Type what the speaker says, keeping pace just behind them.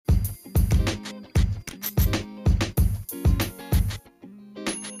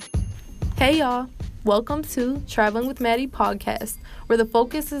Hey y'all, welcome to Traveling with Maddie podcast, where the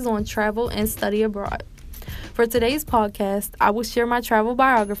focus is on travel and study abroad. For today's podcast, I will share my travel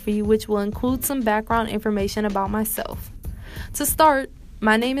biography, which will include some background information about myself. To start,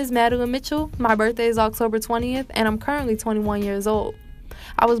 my name is Madeline Mitchell, my birthday is October 20th, and I'm currently 21 years old.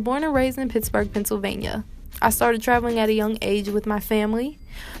 I was born and raised in Pittsburgh, Pennsylvania. I started traveling at a young age with my family.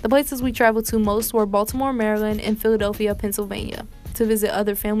 The places we traveled to most were Baltimore, Maryland, and Philadelphia, Pennsylvania, to visit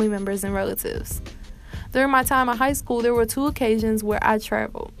other family members and relatives. During my time in high school, there were two occasions where I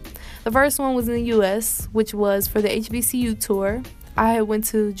traveled. The first one was in the U.S., which was for the HBCU tour. I had went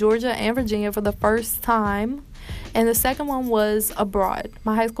to Georgia and Virginia for the first time, and the second one was abroad.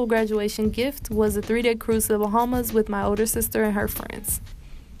 My high school graduation gift was a 3-day cruise to the Bahamas with my older sister and her friends.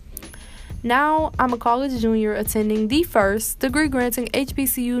 Now, I'm a college junior attending the first degree-granting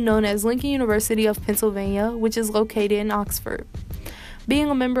HBCU known as Lincoln University of Pennsylvania, which is located in Oxford. Being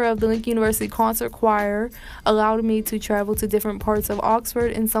a member of the Lincoln University Concert Choir allowed me to travel to different parts of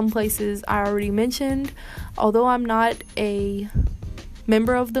Oxford and some places I already mentioned. Although I'm not a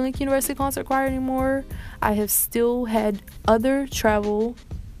member of the Lincoln University Concert Choir anymore, I have still had other travel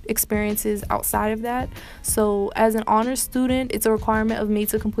experiences outside of that. So as an honors student, it's a requirement of me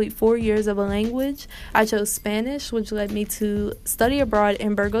to complete 4 years of a language. I chose Spanish, which led me to study abroad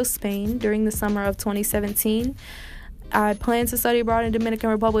in Burgos, Spain during the summer of 2017. I plan to study abroad in Dominican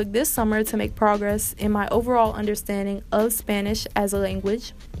Republic this summer to make progress in my overall understanding of Spanish as a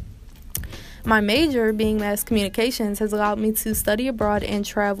language. My major, being mass communications, has allowed me to study abroad and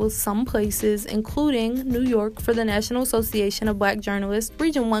travel some places, including New York for the National Association of Black Journalists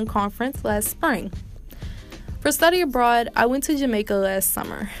Region 1 Conference last spring. For study abroad, I went to Jamaica last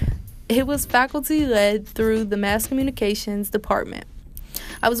summer. It was faculty-led through the mass communications department.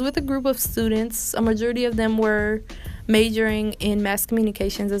 I was with a group of students. A majority of them were majoring in mass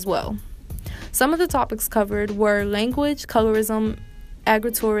communications as well. Some of the topics covered were language, colorism,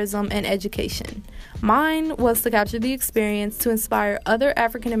 agritourism, and education. Mine was to capture the experience to inspire other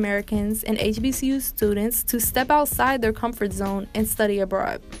African Americans and HBCU students to step outside their comfort zone and study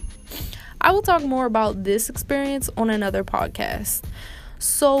abroad. I will talk more about this experience on another podcast.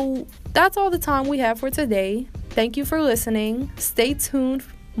 So that's all the time we have for today. Thank you for listening. Stay tuned.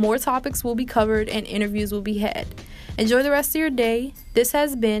 More topics will be covered and interviews will be had. Enjoy the rest of your day. This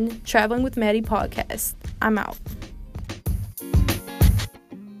has been Traveling with Maddie podcast. I'm out.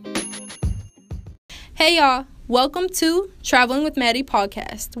 Hey y'all, welcome to Traveling with Maddie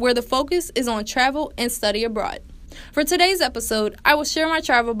podcast, where the focus is on travel and study abroad. For today's episode, I will share my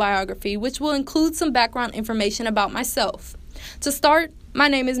travel biography, which will include some background information about myself. To start, my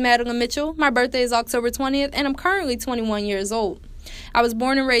name is Madeline Mitchell, my birthday is October 20th, and I'm currently 21 years old. I was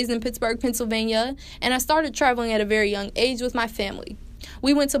born and raised in Pittsburgh, Pennsylvania, and I started traveling at a very young age with my family.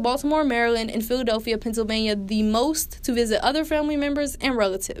 We went to Baltimore, Maryland, and Philadelphia, Pennsylvania the most to visit other family members and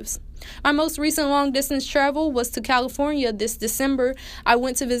relatives. My most recent long-distance travel was to California this December. I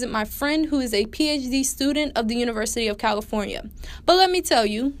went to visit my friend who is a PhD student of the University of California. But let me tell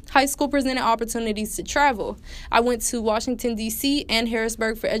you, high school presented opportunities to travel. I went to Washington, D.C. and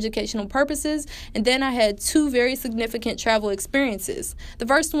Harrisburg for educational purposes, and then I had two very significant travel experiences. The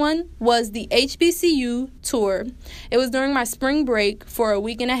first one was the HBCU tour. It was during my spring break for a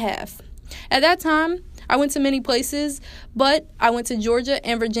week and a half. At that time, I went to many places, but I went to Georgia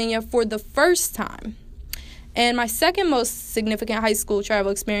and Virginia for the first time. And my second most significant high school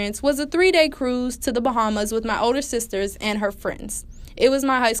travel experience was a 3-day cruise to the Bahamas with my older sisters and her friends. It was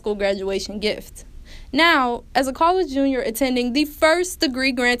my high school graduation gift. Now, as a college junior attending the first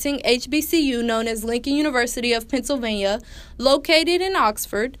degree-granting HBCU known as Lincoln University of Pennsylvania, located in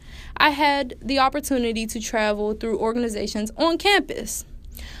Oxford, I had the opportunity to travel through organizations on campus.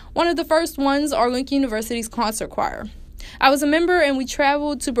 One of the first ones are Lincoln University's Concert Choir. I was a member and we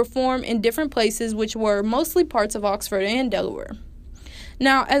traveled to perform in different places, which were mostly parts of Oxford and Delaware.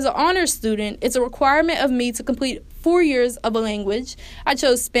 Now, as an honors student, it's a requirement of me to complete 4 years of a language. I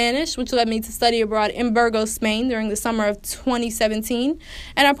chose Spanish, which led me to study abroad in Burgos, Spain during the summer of 2017.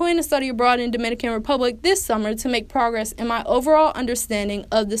 And I plan to study abroad in Dominican Republic this summer to make progress in my overall understanding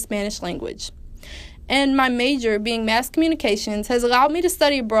of the Spanish language. And my major, being mass communications, has allowed me to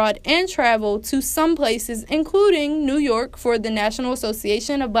study abroad and travel to some places, including New York for the National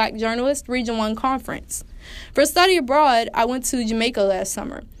Association of Black Journalists Region 1 Conference. For study abroad, I went to Jamaica last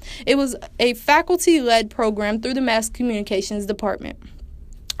summer. It was a faculty-led program through the mass communications department.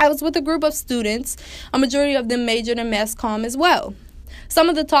 I was with a group of students. A majority of them majored in mass comm as well. Some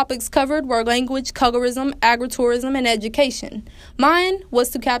of the topics covered were language, colorism, agritourism, and education. Mine was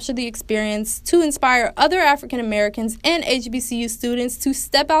to capture the experience to inspire other African Americans and HBCU students to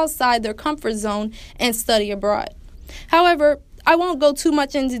step outside their comfort zone and study abroad. However, I won't go too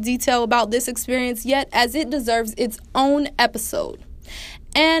much into detail about this experience yet, as it deserves its own episode.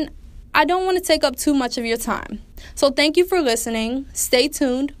 And I don't want to take up too much of your time. So thank you for listening. Stay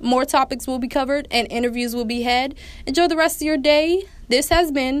tuned. More topics will be covered and interviews will be had. Enjoy the rest of your day. This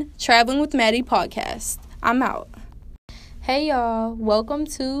has been Traveling with Maddie podcast. I'm out. Hey y'all, welcome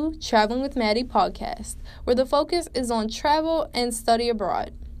to Traveling with Maddie podcast, where the focus is on travel and study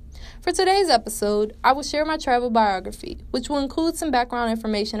abroad. For today's episode, I will share my travel biography, which will include some background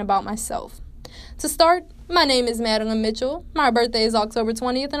information about myself. To start, my name is Madeline Mitchell. My birthday is October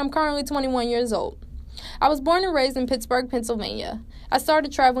 20th, and I'm currently 21 years old. I was born and raised in Pittsburgh, Pennsylvania. I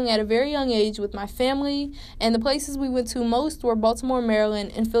started traveling at a very young age with my family, and the places we went to most were Baltimore,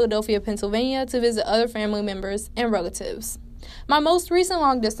 Maryland, and Philadelphia, Pennsylvania, to visit other family members and relatives. My most recent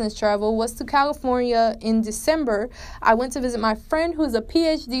long-distance travel was to California in December. I went to visit my friend who is a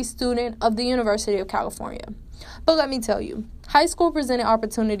PhD student of the University of California. But let me tell you, high school presented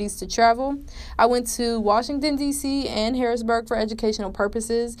opportunities to travel. I went to Washington, D.C. and Harrisburg for educational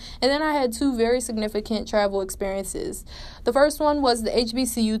purposes, and then I had two very significant travel experiences. The first one was the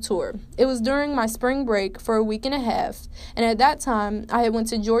HBCU tour. It was during my spring break for a week and a half, and at that time, I had went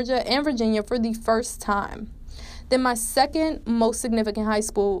to Georgia and Virginia for the first time. Then my second most significant high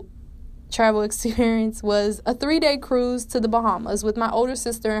school travel experience was a 3-day cruise to the Bahamas with my older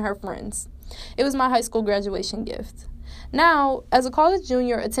sister and her friends. It was my high school graduation gift. Now, as a college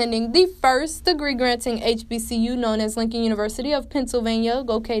junior attending the first degree-granting HBCU known as Lincoln University of Pennsylvania,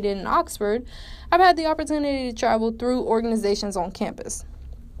 located in Oxford, I've had the opportunity to travel through organizations on campus.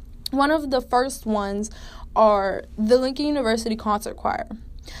 One of the first ones are the Lincoln University Concert Choir.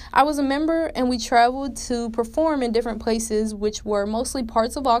 I was a member, and we traveled to perform in different places, which were mostly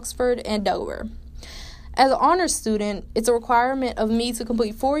parts of Oxford and Delaware. As an honors student, it's a requirement of me to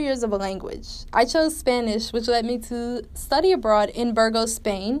complete 4 years of a language. I chose Spanish, which led me to study abroad in Burgos,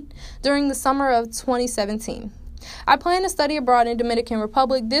 Spain, during the summer of 2017. I plan to study abroad in Dominican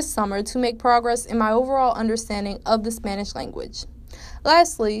Republic this summer to make progress in my overall understanding of the Spanish language.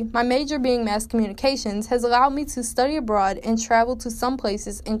 Lastly, my major being mass communications has allowed me to study abroad and travel to some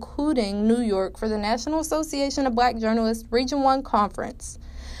places, including New York, for the National Association of Black Journalists Region 1 Conference.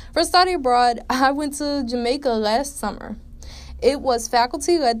 For study abroad, I went to Jamaica last summer. It was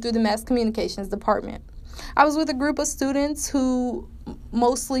faculty-led through the Mass Communications Department. I was with a group of students who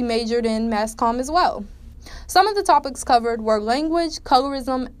mostly majored in mass comm as well. Some of the topics covered were language,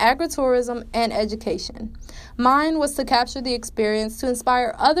 colorism, agritourism, and education. Mine was to capture the experience to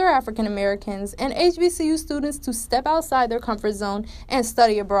inspire other African Americans and HBCU students to step outside their comfort zone and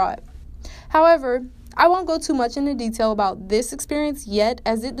study abroad. However, I won't go too much into detail about this experience yet,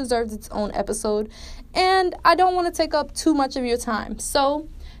 as it deserves its own episode, and I don't want to take up too much of your time. So,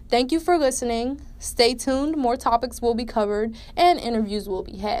 thank you for listening. Stay tuned. More topics will be covered and interviews will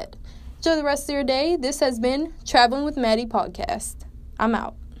be had. Enjoy the rest of your day. This has been Traveling with Maddie podcast. I'm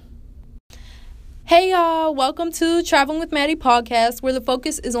out. Hey y'all, welcome to Traveling with Maddie podcast, where the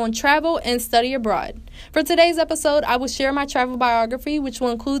focus is on travel and study abroad. For today's episode, I will share my travel biography, which will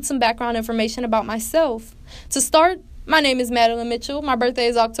include some background information about myself. To start, my name is Madeline Mitchell. My birthday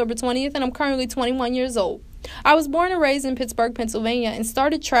is October 20th, and I'm currently 21 years old. I was born and raised in Pittsburgh, Pennsylvania, and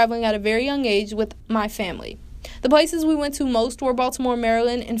started traveling at a very young age with my family. The places we went to most were Baltimore,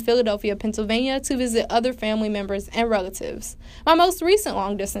 Maryland, and Philadelphia, Pennsylvania, to visit other family members and relatives. My most recent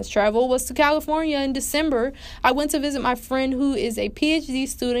long-distance travel was to California in December. I went to visit my friend who is a PhD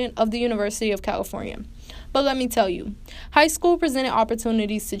student of the University of California. But let me tell you, high school presented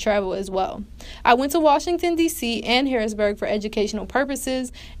opportunities to travel as well. I went to Washington, D.C. and Harrisburg for educational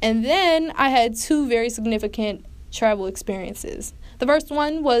purposes, and then I had two very significant travel experiences. The first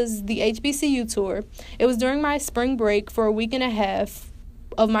one was the HBCU tour. It was during my spring break for a week and a half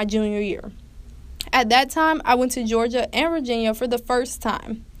of my junior year. At that time, I went to Georgia and Virginia for the first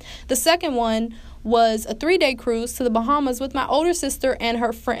time. The second one was a 3-day cruise to the Bahamas with my older sister and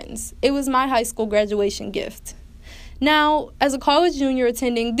her friends. It was my high school graduation gift. Now, as a college junior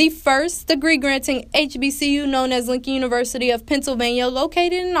attending the first degree-granting HBCU known as Lincoln University of Pennsylvania,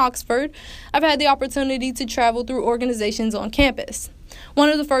 located in Oxford, I've had the opportunity to travel through organizations on campus. One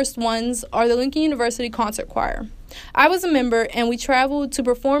of the first ones are the Lincoln University Concert Choir. I was a member, and we traveled to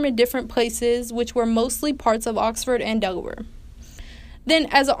perform in different places, which were mostly parts of Oxford and Delaware. Then,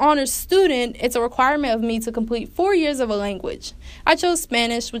 as an honors student, it's a requirement of me to complete 4 years of a language. I chose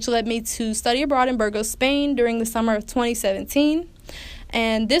Spanish, which led me to study abroad in Burgos, Spain during the summer of 2017.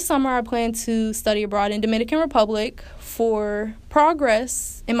 And this summer, I plan to study abroad in Dominican Republic for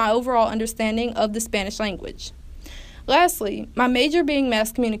progress in my overall understanding of the Spanish language. Lastly, my major being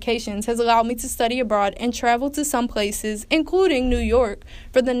mass communications has allowed me to study abroad and travel to some places, including New York,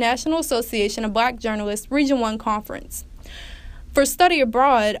 for the National Association of Black Journalists Region 1 Conference. For study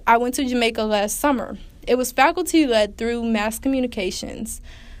abroad, I went to Jamaica last summer. It was faculty-led through mass communications.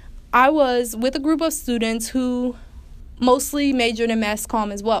 I was with a group of students who mostly majored in mass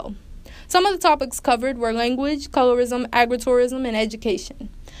comm as well. Some of the topics covered were language, colorism, agritourism, and education.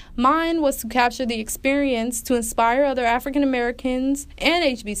 Mine was to capture the experience to inspire other African Americans and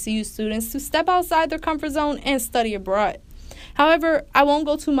HBCU students to step outside their comfort zone and study abroad. However, I won't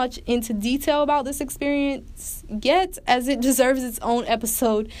go too much into detail about this experience yet, as it deserves its own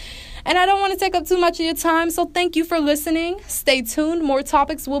episode. And I don't want to take up too much of your time, so thank you for listening. Stay tuned. More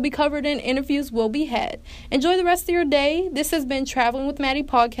topics will be covered and interviews will be had. Enjoy the rest of your day. This has been Traveling with Maddie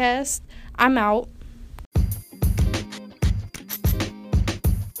podcast. I'm out.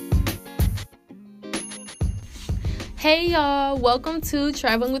 Hey y'all, welcome to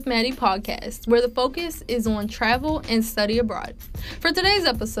Traveling with Maddie podcast, where the focus is on travel and study abroad. For today's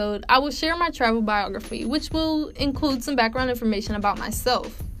episode, I will share my travel biography, which will include some background information about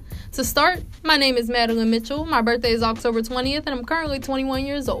myself. To start, my name is Madeline Mitchell, my birthday is October 20th, and I'm currently 21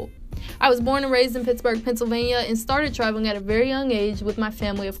 years old. I was born and raised in Pittsburgh, Pennsylvania, and started traveling at a very young age with my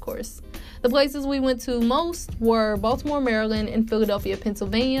family, of course. The places we went to most were Baltimore, Maryland, and Philadelphia,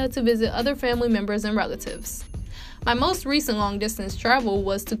 Pennsylvania, to visit other family members and relatives. My most recent long-distance travel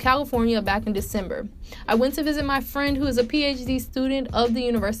was to California back in December. I went to visit my friend who is a PhD student of the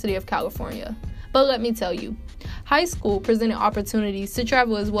University of California. But let me tell you, high school presented opportunities to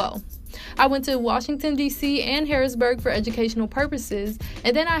travel as well. I went to Washington, D.C. and Harrisburg for educational purposes,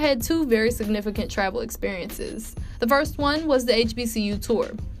 and then I had two very significant travel experiences. The first one was the HBCU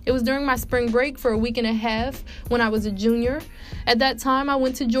tour. It was during my spring break for a week and a half when I was a junior. At that time, I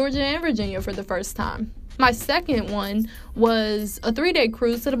went to Georgia and Virginia for the first time. My second one was a 3-day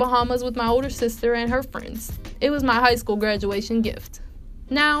cruise to the Bahamas with my older sister and her friends. It was my high school graduation gift.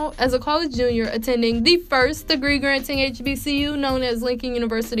 Now, as a college junior attending the first degree-granting HBCU known as Lincoln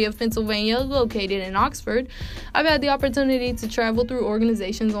University of Pennsylvania, located in Oxford, I've had the opportunity to travel through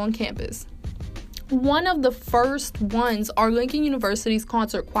organizations on campus. One of the first ones are Lincoln University's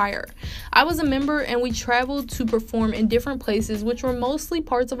concert choir. I was a member and we traveled to perform in different places, which were mostly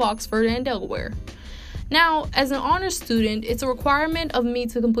parts of Oxford and Delaware. Now, as an honors student, it's a requirement of me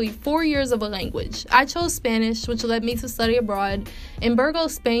to complete 4 years of a language. I chose Spanish, which led me to study abroad in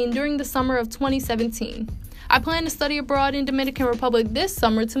Burgos, Spain during the summer of 2017. I plan to study abroad in Dominican Republic this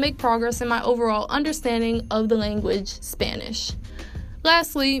summer to make progress in my overall understanding of the language Spanish.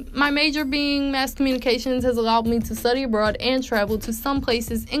 Lastly, my major being mass communications has allowed me to study abroad and travel to some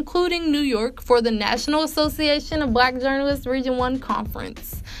places, including New York, for the National Association of Black Journalists Region 1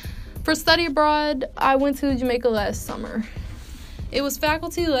 Conference. For study abroad, I went to Jamaica last summer. It was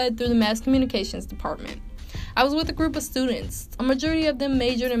faculty-led through the Mass Communications Department. I was with a group of students. A majority of them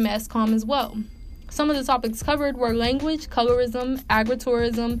majored in mass comm as well. Some of the topics covered were language, colorism,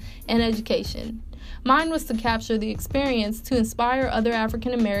 agritourism, and education. Mine was to capture the experience to inspire other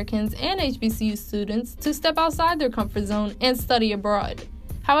African Americans and HBCU students to step outside their comfort zone and study abroad.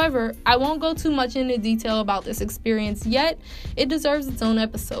 However, I won't go too much into detail about this experience yet. It deserves its own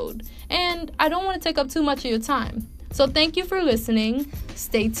episode, and I don't want to take up too much of your time. So thank you for listening.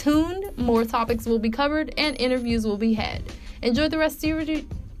 Stay tuned. More topics will be covered and interviews will be had. Enjoy the rest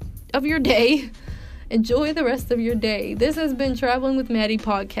of your day. Enjoy the rest of your day. This has been Traveling with Maddie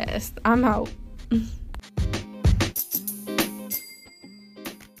podcast. I'm out.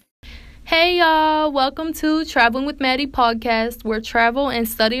 Hey y'all, welcome to Traveling with Maddie podcast, where travel and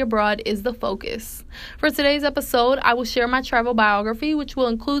study abroad is the focus. For today's episode, I will share my travel biography, which will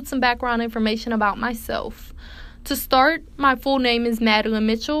include some background information about myself. To start, my full name is Madeline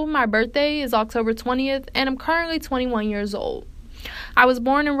Mitchell, my birthday is October 20th, and I'm currently 21 years old. I was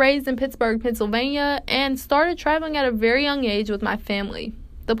born and raised in Pittsburgh, Pennsylvania, and started traveling at a very young age with my family.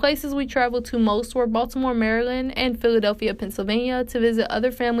 The places we traveled to most were Baltimore, Maryland, and Philadelphia, Pennsylvania, to visit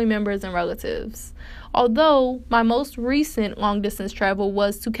other family members and relatives. Although my most recent long-distance travel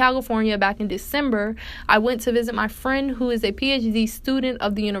was to California back in December, I went to visit my friend who is a PhD student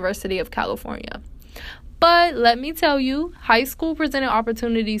of the University of California. But let me tell you, high school presented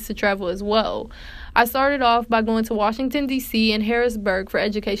opportunities to travel as well. I started off by going to Washington, D.C. and Harrisburg for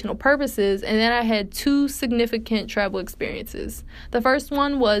educational purposes, and then I had two significant travel experiences. The first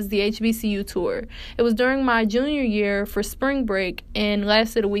one was the HBCU tour. It was during my junior year for spring break and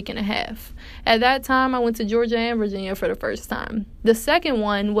lasted a week and a half. At that time, I went to Georgia and Virginia for the first time. The second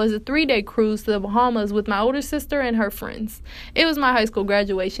one was a 3-day cruise to the Bahamas with my older sister and her friends. It was my high school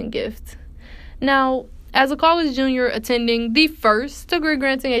graduation gift. Now, as a college junior attending the first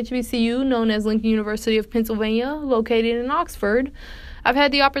degree-granting HBCU known as Lincoln University of Pennsylvania, located in Oxford, I've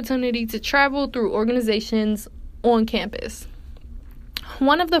had the opportunity to travel through organizations on campus.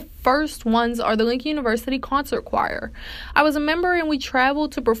 One of the first ones are the Lincoln University Concert Choir. I was a member and we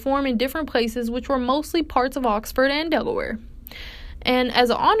traveled to perform in different places which were mostly parts of Oxford and Delaware. And as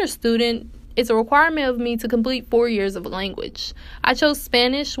an honor student, it's a requirement of me to complete 4 years of a language. I chose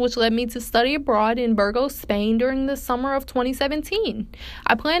Spanish, which led me to study abroad in Burgos, Spain during the summer of 2017.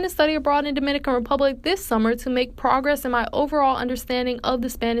 I plan to study abroad in Dominican Republic this summer to make progress in my overall understanding of the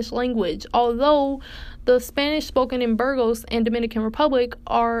Spanish language, although the Spanish spoken in Burgos and Dominican Republic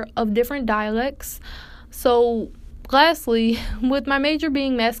are of different dialects. So, lastly, with my major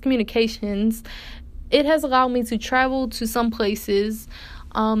being mass communications, it has allowed me to travel to some places,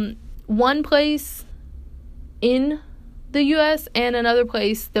 one place in the U.S. and another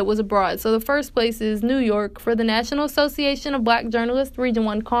place that was abroad. So the first place is New York for the National Association of Black Journalists Region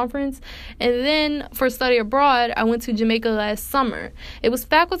 1 Conference. And then for study abroad, I went to Jamaica last summer. It was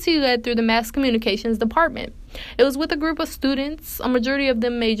faculty-led through the Mass Communications Department. It was with a group of students. A majority of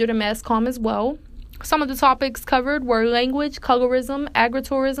them majored in Mass Comm as well. Some of the topics covered were language, colorism,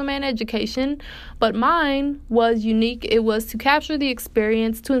 agritourism, and education, but mine was unique. It was to capture the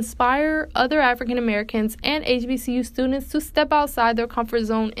experience to inspire other African Americans and HBCU students to step outside their comfort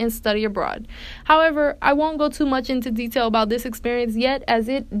zone and study abroad. However, I won't go too much into detail about this experience yet, as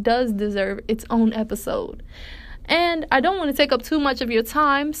it does deserve its own episode. And I don't want to take up too much of your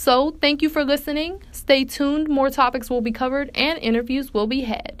time, so thank you for listening. Stay tuned. More topics will be covered and interviews will be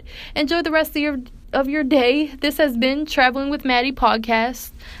had. Enjoy the rest of your day. This has been Traveling with Maddie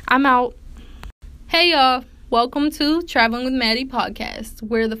podcast. I'm out. Hey y'all, welcome to Traveling with Maddie podcast,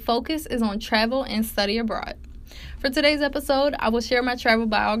 where the focus is on travel and study abroad. For today's episode, I will share my travel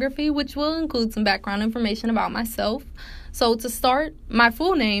biography, which will include some background information about myself. So to start, my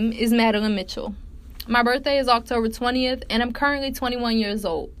full name is Madeline Mitchell. My birthday is October 20th, and I'm currently 21 years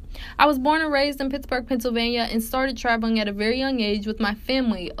old. I was born and raised in Pittsburgh, Pennsylvania, and started traveling at a very young age with my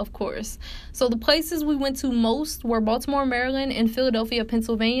family, of course. So the places we went to most were Baltimore, Maryland, and Philadelphia,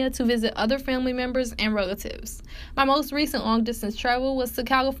 Pennsylvania, to visit other family members and relatives. My most recent long-distance travel was to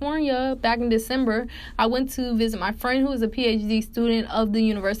California back in December. I went to visit my friend who is a PhD student of the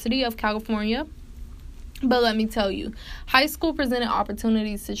University of California. But let me tell you, high school presented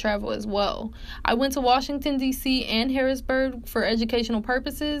opportunities to travel as well. I went to Washington, D.C. and Harrisburg for educational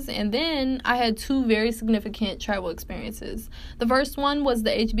purposes, and then I had two very significant travel experiences. The first one was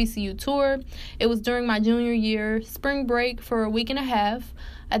the HBCU tour. It was during my junior year, spring break for a week and a half.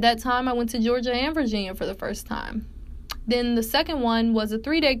 At that time, I went to Georgia and Virginia for the first time. Then the second one was a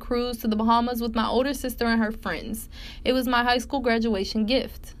 3-day cruise to the Bahamas with my older sister and her friends. It was my high school graduation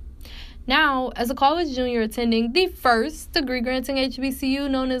gift. Now, as a college junior attending the first degree-granting HBCU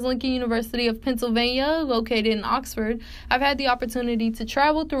known as Lincoln University of Pennsylvania, located in Oxford, I've had the opportunity to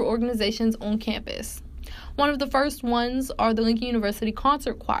travel through organizations on campus. One of the first ones are the Lincoln University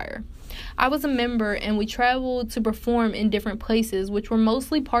Concert Choir. I was a member and we traveled to perform in different places, which were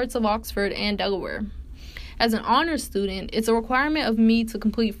mostly parts of Oxford and Delaware. As an honors student, it's a requirement of me to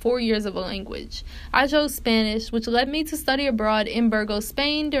complete 4 years of a language. I chose Spanish, which led me to study abroad in Burgos,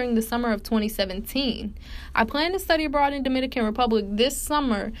 Spain during the summer of 2017. I plan to study abroad in Dominican Republic this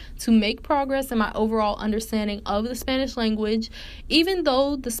summer to make progress in my overall understanding of the Spanish language, even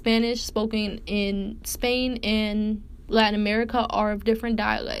though the Spanish spoken in Spain and Latin America are of different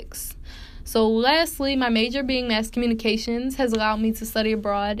dialects. So lastly, my major being mass communications has allowed me to study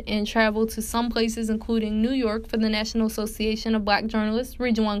abroad and travel to some places including New York for the National Association of Black Journalists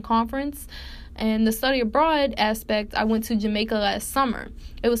Region 1 Conference. And the study abroad aspect, I went to Jamaica last summer.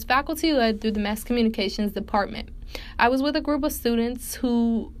 It was faculty-led through the Mass Communications Department. I was with a group of students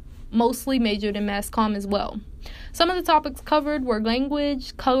who mostly majored in Mass Comm as well. Some of the topics covered were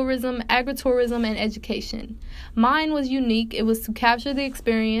language, colorism, agritourism, and education. Mine was unique. It was to capture the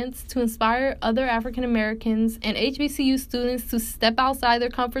experience, to inspire other African Americans and HBCU students to step outside their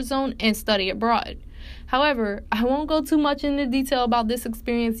comfort zone and study abroad. However, I won't go too much into detail about this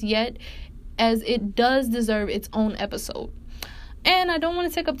experience yet, as it does deserve its own episode. And I don't want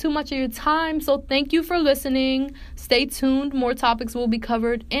to take up too much of your time, so thank you for listening. Stay tuned. More topics will be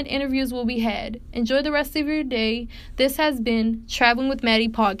covered and interviews will be had. Enjoy the rest of your day. This has been Traveling with Maddie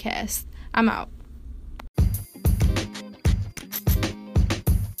podcast. I'm out.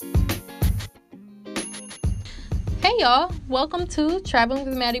 Hey y'all, welcome to Traveling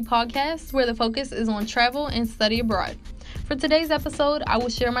with Maddie podcast, where the focus is on travel and study abroad. For today's episode, I will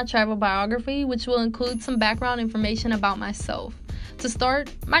share my travel biography, which will include some background information about myself. To start,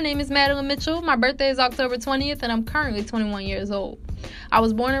 my name is Madeline Mitchell, my birthday is October 20th, and I'm currently 21 years old. I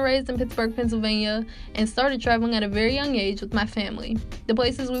was born and raised in Pittsburgh, Pennsylvania, and started traveling at a very young age with my family. The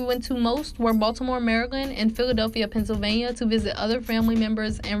places we went to most were Baltimore, Maryland, and Philadelphia, Pennsylvania, to visit other family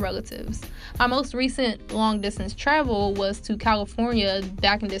members and relatives. My most recent long-distance travel was to California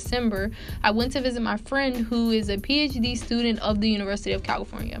back in December. I went to visit my friend who is a PhD student of the University of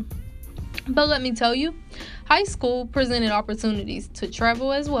California. But let me tell you, high school presented opportunities to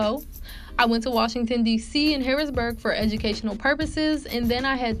travel as well. I went to Washington, D.C. and Harrisburg for educational purposes, and then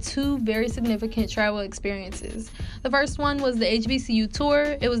I had two very significant travel experiences. The first one was the HBCU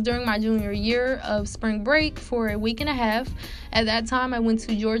tour. It was during my junior year of spring break for a week and a half. At that time, I went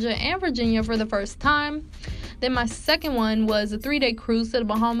to Georgia and Virginia for the first time. Then my second one was a 3-day cruise to the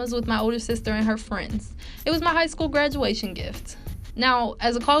Bahamas with my older sister and her friends. It was my high school graduation gift. Now,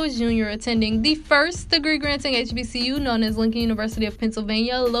 as a college junior attending the first degree-granting HBCU known as Lincoln University of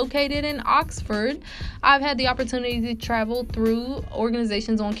Pennsylvania, located in Oxford, I've had the opportunity to travel through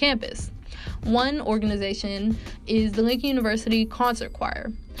organizations on campus. One organization is the Lincoln University Concert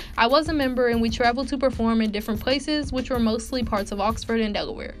Choir. I was a member and we traveled to perform in different places, which were mostly parts of Oxford and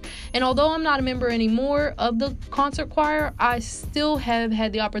Delaware. And although I'm not a member anymore of the concert choir, I still have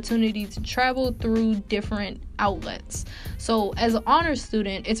had the opportunity to travel through different outlets. So as an honors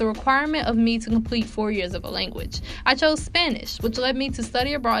student, it's a requirement of me to complete 4 years of a language. I chose Spanish, which led me to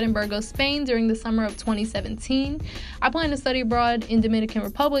study abroad in Burgos, Spain during the summer of 2017. I plan to study abroad in Dominican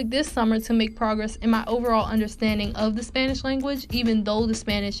Republic this summer to make progress in my overall understanding of the Spanish language, even though the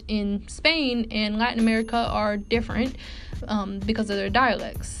Spanish in Spain and Latin America are different because of their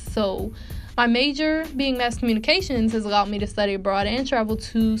dialects. So my major, being mass communications, has allowed me to study abroad and travel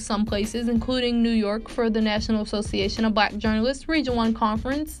to some places, including New York for the National Association of Black Journalists Region 1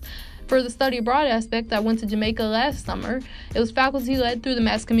 Conference. For the study abroad aspect, I went to Jamaica last summer. It was faculty-led through the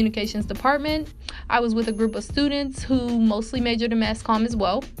mass communications department. I was with a group of students who mostly majored in mass comm as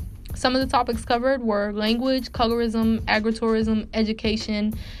well. Some of the topics covered were language, colorism, agritourism,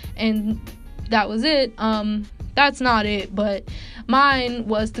 education, and that was it. That's not it, but mine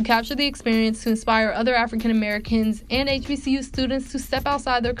was to capture the experience to inspire other African Americans and HBCU students to step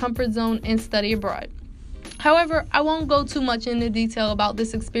outside their comfort zone and study abroad. However, I won't go too much into detail about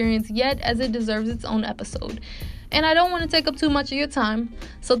this experience yet, as it deserves its own episode. And I don't want to take up too much of your time,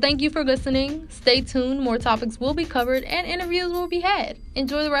 so thank you for listening. Stay tuned, more topics will be covered and interviews will be had.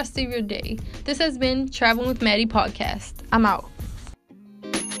 Enjoy the rest of your day. This has been Traveling with Maddie podcast. I'm out.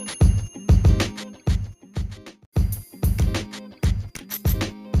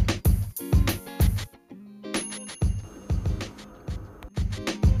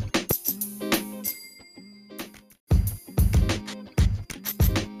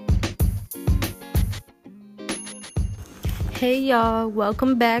 Hey y'all,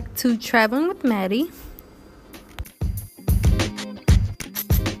 welcome back to Traveling with Maddie.